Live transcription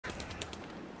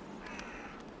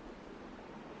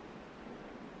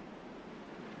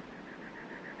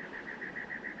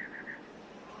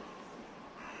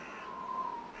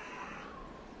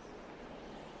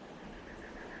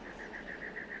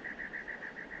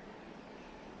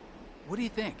What do you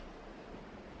think?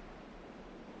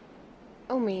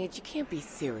 Omid, you can't be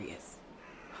serious.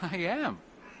 I am.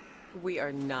 We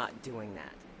are not doing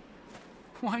that.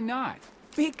 Why not?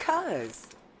 Because.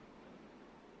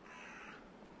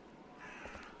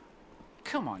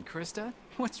 Come on, Krista.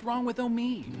 What's wrong with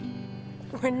Omid?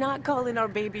 We're not calling our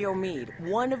baby Omid.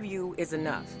 One of you is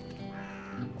enough.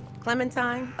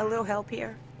 Clementine, a little help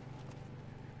here?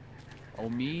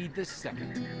 Omid the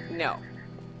second. No.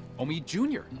 Omid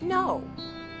Jr. No.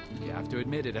 You have to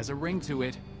admit it has a ring to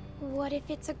it. What if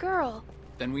it's a girl?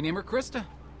 Then we name her Krista.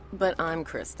 But I'm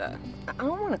Krista. I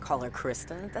don't want to call her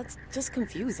Krista. That's just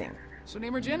confusing. So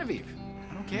name her Genevieve.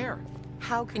 I don't care.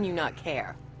 How can you not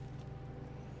care?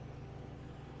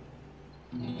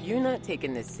 You're not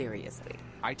taking this seriously.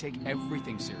 I take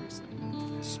everything seriously.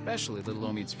 Especially little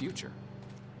Omid's future.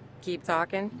 Keep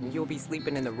talking, and you'll be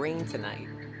sleeping in the rain tonight.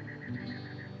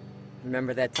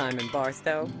 Remember that time in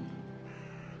Barstow?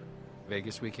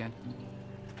 Vegas weekend?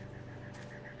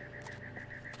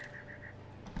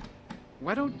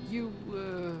 Why don't you,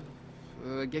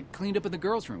 get cleaned up in the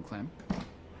girls' room, Clem?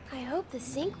 I hope the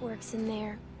sink works in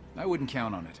there. I wouldn't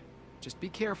count on it. Just be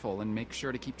careful and make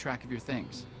sure to keep track of your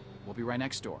things. We'll be right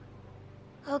next door.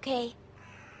 Okay.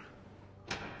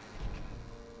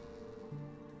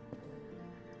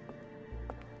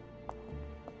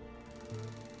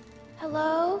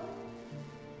 Hello?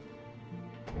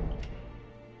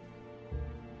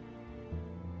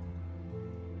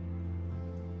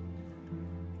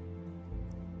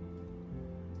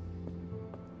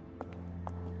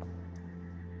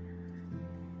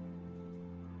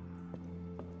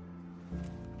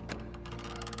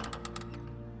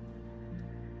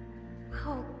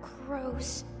 Oh,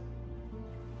 gross.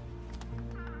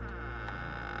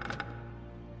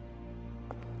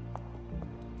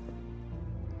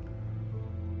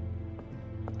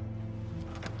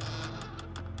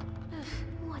 Ugh,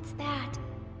 what's that?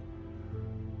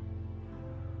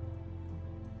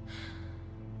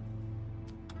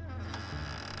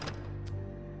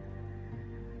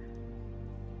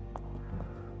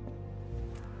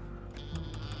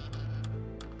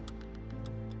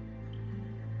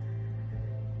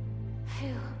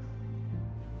 Phew.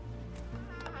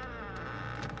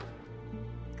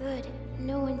 Good.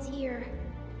 No one's here.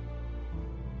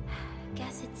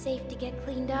 Guess it's safe to get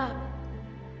cleaned up.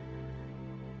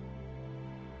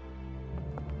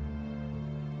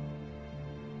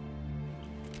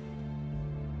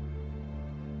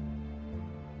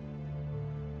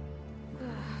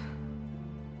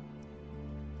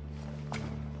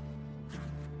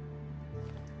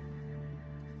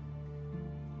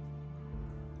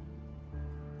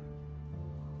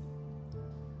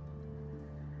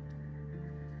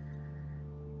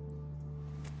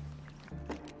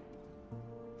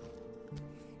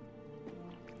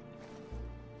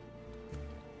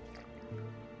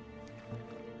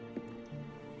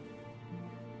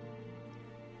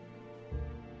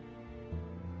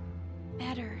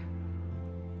 Better.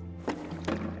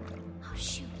 Oh,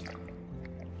 shoot.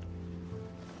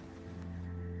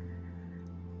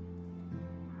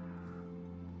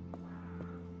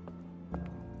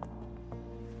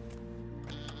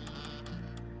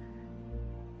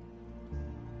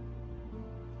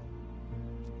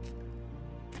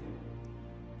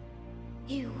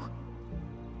 Ew.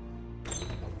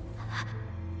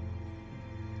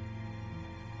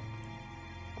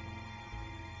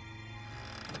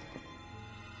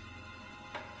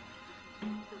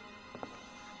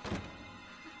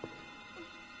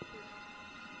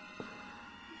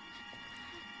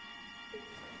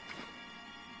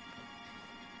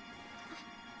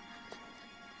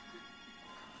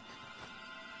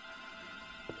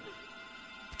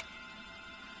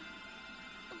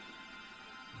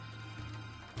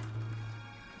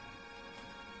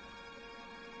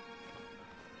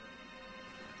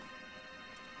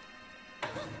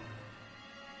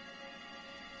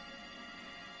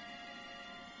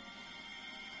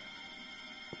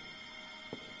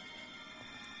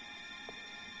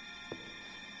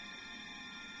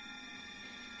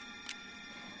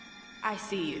 I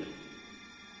see you.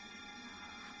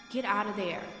 Get out of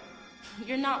there.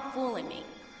 You're not fooling me.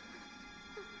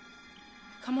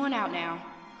 Come on out now.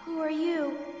 Who are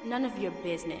you? None of your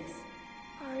business.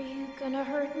 Are you gonna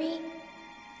hurt me?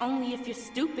 Only if you're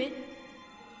stupid.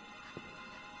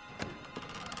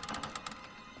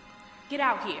 Get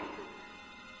out here.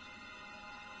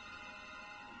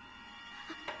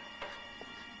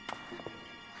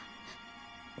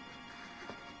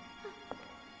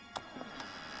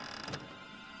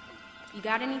 You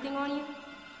got anything on you?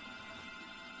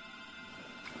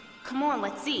 Come on,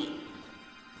 let's see.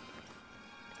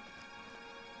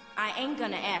 I ain't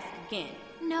gonna ask again.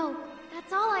 No,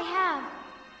 that's all I have.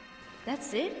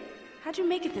 That's it? How'd you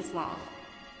make it this long?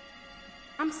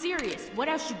 I'm serious. What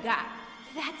else you got?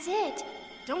 That's it.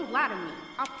 Don't lie to me.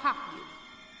 I'll pop you.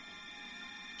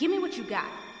 Give me what you got.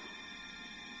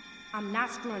 I'm not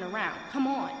screwing around. Come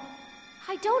on.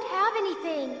 I don't have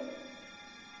anything.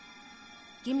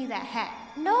 Give me that hat.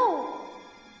 No.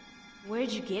 Where'd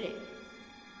you get it?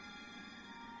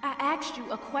 I asked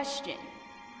you a question.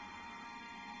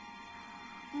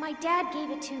 My dad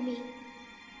gave it to me.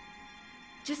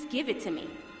 Just give it to me.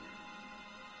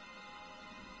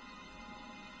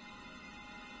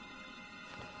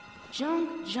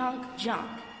 Junk, junk, junk.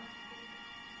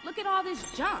 Look at all this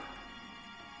junk.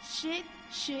 Shit,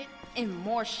 shit, and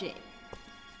more shit.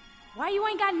 Why you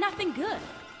ain't got nothing good?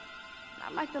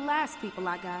 Not like the last people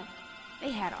I got.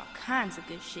 They had all kinds of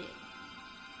good shit.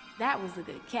 That was a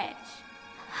good catch.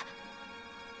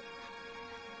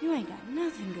 You ain't got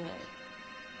nothing good.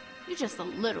 You just a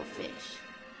little fish.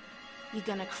 You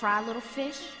gonna cry, little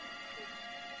fish?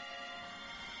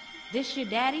 This your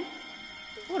daddy?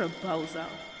 What a bozo.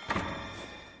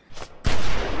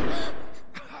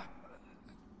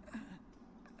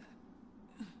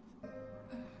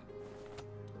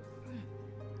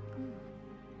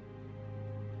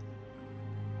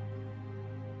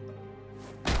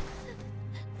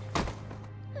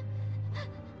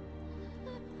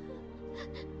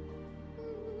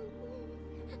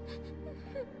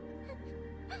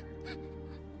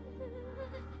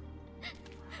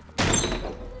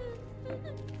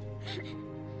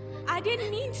 I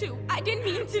didn't mean to. I didn't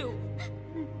mean to.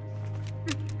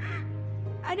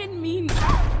 I didn't mean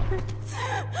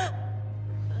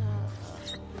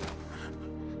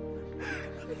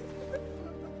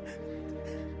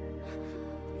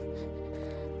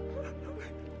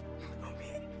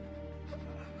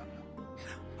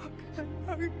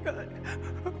Oh God.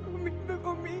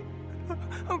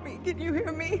 Homie, can you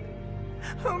hear me?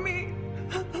 Homie.